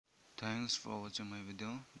Thanks for watching my video.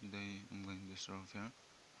 Today I'm going to solve here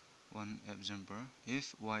one example.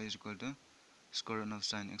 If y is equal to square root of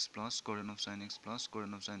sin x plus square root of sin x plus square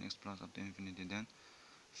root of sin x plus up to infinity, then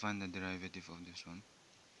find the derivative of this one.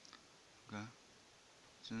 Okay,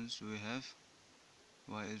 since we have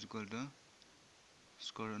y is equal to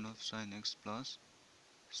square root of sin x plus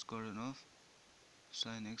square root of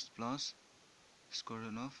sin x plus square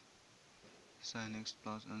root of sin x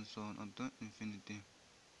plus and so on up to infinity.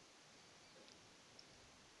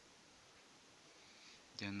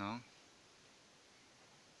 Then now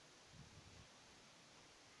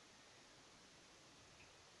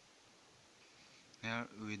here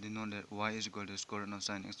we denote that y is equal to square root of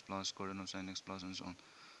sin x plus square root of sin x plus and so on.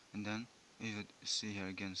 And then if you see here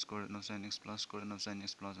again square root of sin x plus square root of sin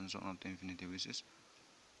x plus and so on up to infinity, which is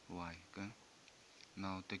y. Okay,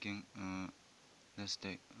 now let's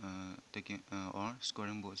take or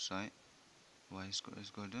squaring both sides, y square is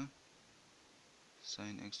equal to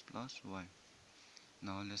sin x plus y.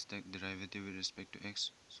 Now let's take derivative with respect to x.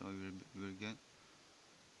 So we will get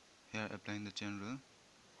here, applying the chain rule,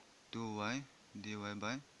 2y dy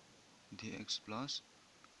by dx plus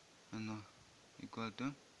and equal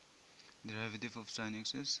to derivative of sin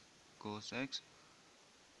x is cos x,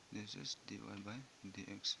 this is dy by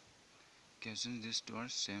dx. Okay, since these two are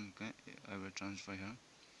same, okay, I will transfer here.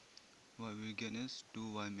 What we get is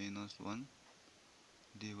 2y minus 1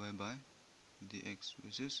 dy by dx,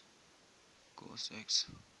 which is cos x.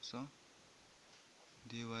 So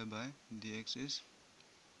dy by dx is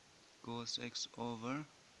cos x over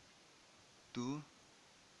 2.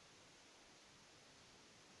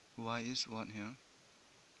 Y is what here?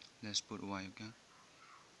 Let's put y. Okay,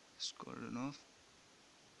 square root of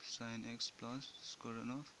sin x plus square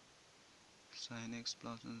root of sin x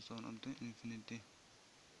plus and so on up to infinity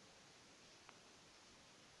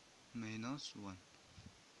minus 1.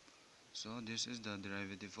 So this is the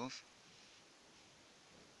derivative of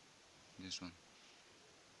this one.